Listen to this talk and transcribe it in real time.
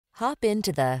Hop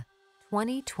into the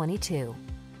 2022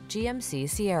 GMC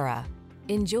Sierra.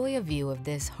 Enjoy a view of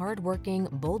this hard-working,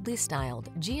 boldly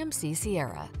styled GMC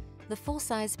Sierra, the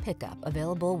full-size pickup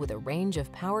available with a range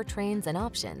of powertrains and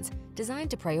options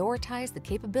designed to prioritize the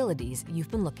capabilities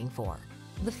you've been looking for.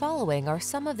 The following are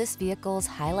some of this vehicle's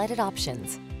highlighted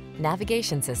options: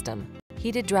 navigation system,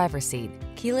 heated driver's seat,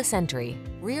 keyless entry,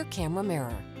 rear camera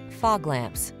mirror, fog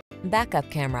lamps, backup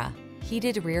camera,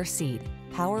 heated rear seat,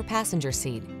 power passenger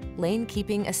seat, lane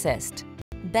keeping assist,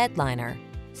 bed liner.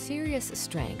 Serious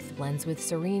strength blends with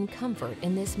serene comfort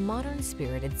in this modern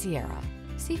spirited Sierra.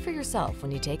 See for yourself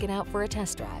when you take it out for a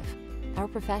test drive. Our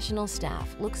professional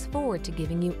staff looks forward to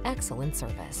giving you excellent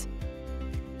service.